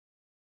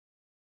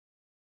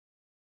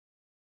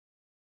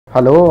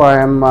Hello, I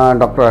am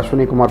Dr.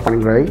 Aswini Kumar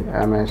Panigrahi.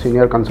 I am a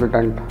senior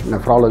consultant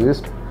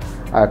nephrologist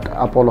at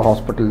Apollo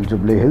Hospital,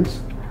 Jubilee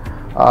Hills.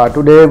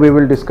 Today we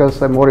will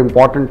discuss a more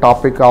important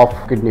topic of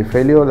kidney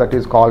failure, that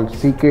is called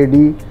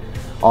CKD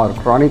or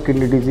chronic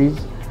kidney disease,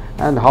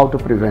 and how to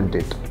prevent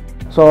it.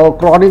 So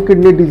chronic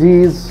kidney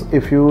disease,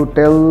 if you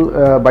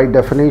tell by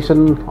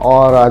definition,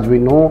 or as we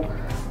know,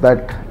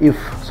 that if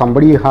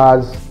somebody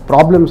has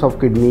problems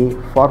of kidney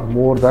for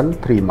more than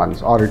 3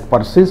 months or it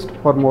persists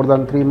for more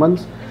than 3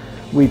 months,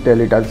 we tell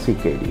it as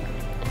CKD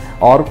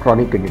or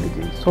chronic kidney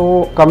disease.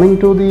 So coming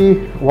to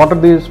what are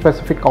the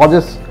specific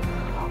causes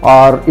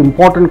or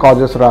important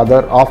causes rather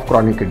of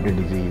chronic kidney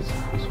disease.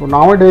 So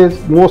nowadays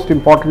most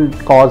important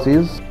cause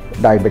is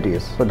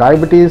diabetes. So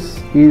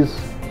diabetes is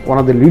one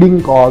of the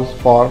leading cause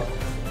for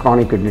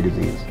chronic kidney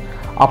disease.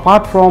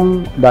 Apart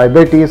from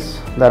diabetes,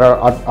 there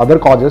are other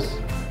causes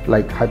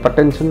like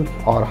hypertension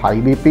or high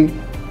BP,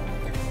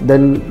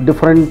 then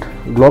different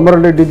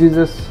glomerular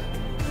diseases,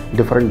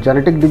 different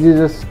genetic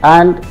diseases,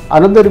 and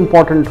another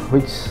important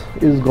which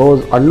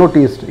goes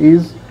unnoticed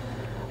is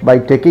by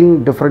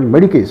taking different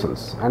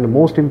medications, and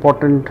most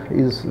important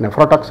is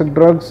nephrotoxic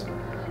drugs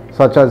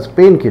such as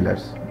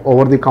painkillers.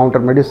 Over the counter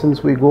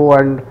medicines, we go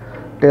and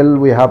tell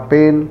we have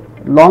pain,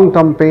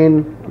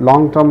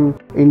 long-term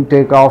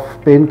intake of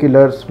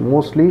painkillers,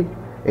 mostly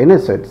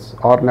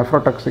NSAIDs or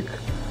nephrotoxic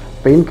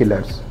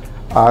painkillers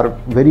are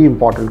very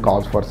important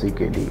cause for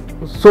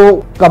CKD.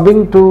 So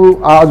coming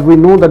to, as we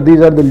know that these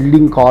are the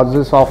leading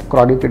causes of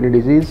chronic kidney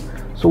disease,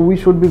 so we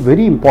should be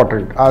very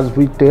important as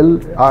we tell,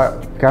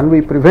 can we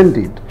prevent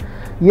it?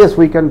 Yes,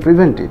 we can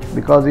prevent it,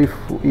 because if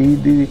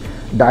we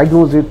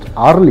diagnose it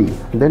early,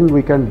 then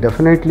we can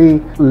definitely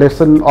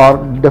lessen, or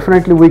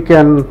definitely we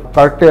can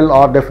curtail,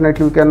 or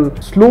definitely we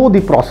can slow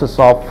the process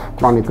of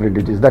chronic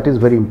kidney disease. That is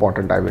very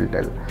important, I will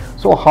tell.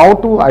 So how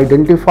to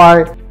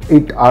identify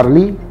it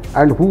early,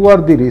 and who are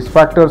the risk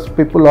factors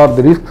people, or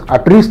the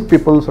at risk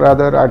people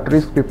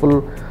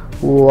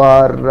who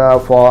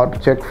are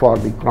check for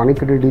the chronic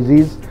kidney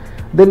disease.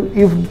 Then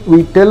if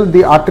we tell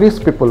the at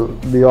risk people,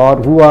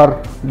 who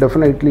are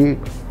definitely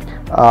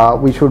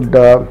we should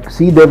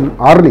see them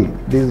early.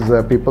 These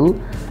people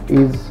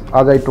is,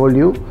 as I told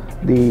you,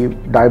 the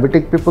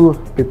diabetic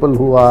people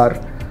who are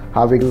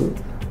having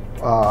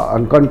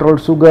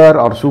uncontrolled sugar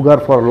or sugar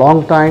for a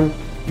long time,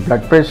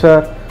 blood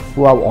pressure,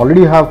 who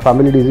already have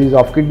family disease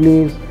of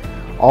kidneys,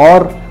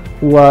 or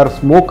who are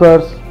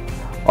smokers,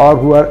 or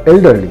who are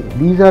elderly.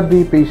 These are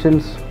the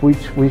patients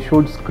which we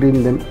should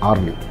screen them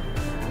early.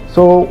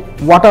 So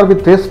what are the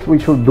tests we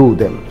should do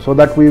them, so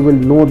that we will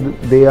know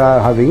they are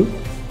having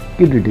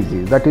kidney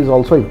disease? That is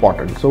also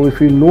important. So if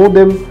we know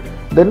them,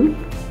 then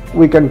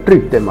we can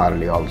treat them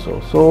early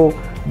also. So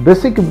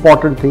basic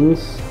important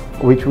things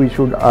which we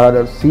should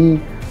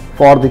see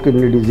for the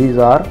kidney disease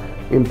are: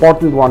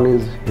 important one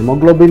is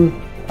hemoglobin,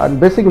 and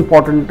basic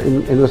important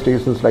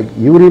investigations like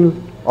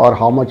urine, or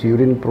how much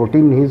urine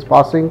protein he is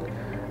passing,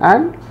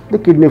 and the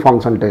kidney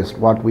function test.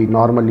 What we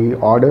normally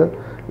order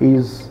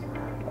is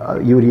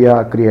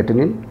urea,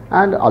 creatinine,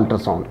 and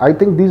ultrasound. I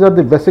think these are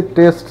the basic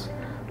tests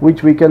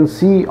which we can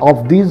see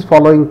of these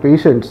following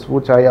patients,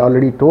 which I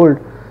already told,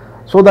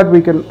 so that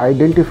we can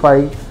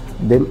identify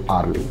them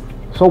early.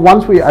 So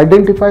once we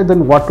identify,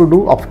 then what to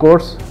do? Of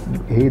course,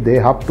 they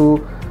have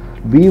to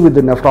be with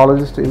the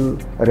nephrologist in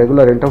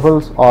regular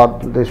intervals, or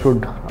they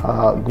should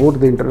go to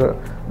the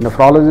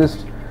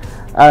nephrologist,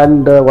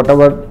 and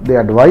whatever they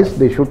advise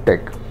they should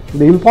take.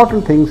 The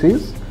important things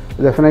is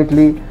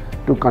definitely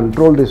to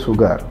control the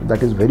sugar.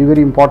 That is very,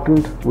 very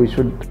important. We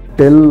should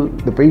tell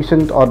the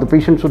patient, or the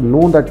patient should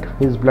know that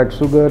his blood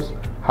sugars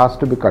has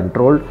to be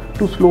controlled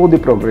to slow the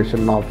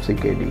progression of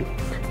CKD.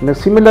 Now,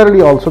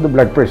 similarly also the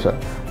blood pressure.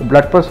 The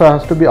blood pressure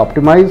has to be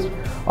optimized,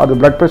 or the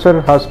blood pressure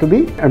has to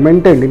be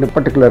maintained in a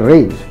particular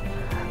range.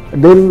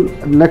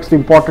 Then next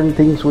important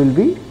things will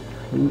be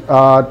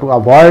to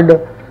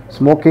avoid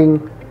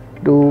smoking,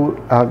 to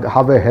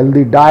have a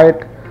healthy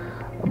diet,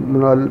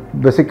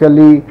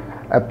 basically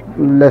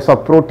less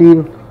of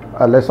protein,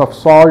 less of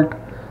salt,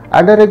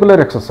 and a regular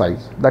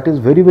exercise. That is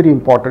very, very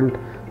important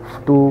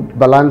to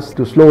balance,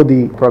 to slow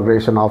the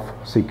progression of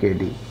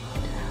CKD.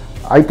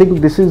 I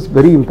think this is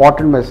very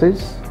important message,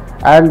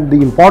 and the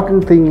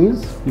important thing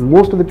is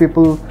most of the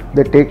people,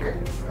 they take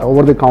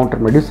over the counter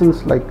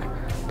medicines like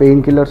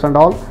painkillers and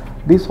all.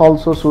 This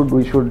also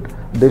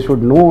they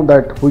should know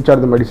that which are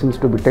the medicines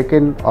to be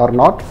taken or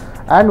not,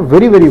 and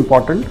very, very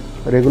important,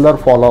 regular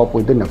follow up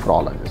with the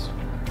nephrologist.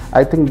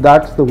 I think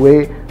that's the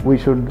way we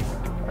should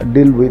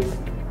deal with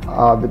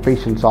the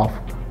patients of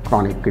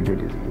chronic kidney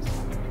disease.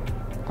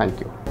 Thank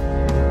you.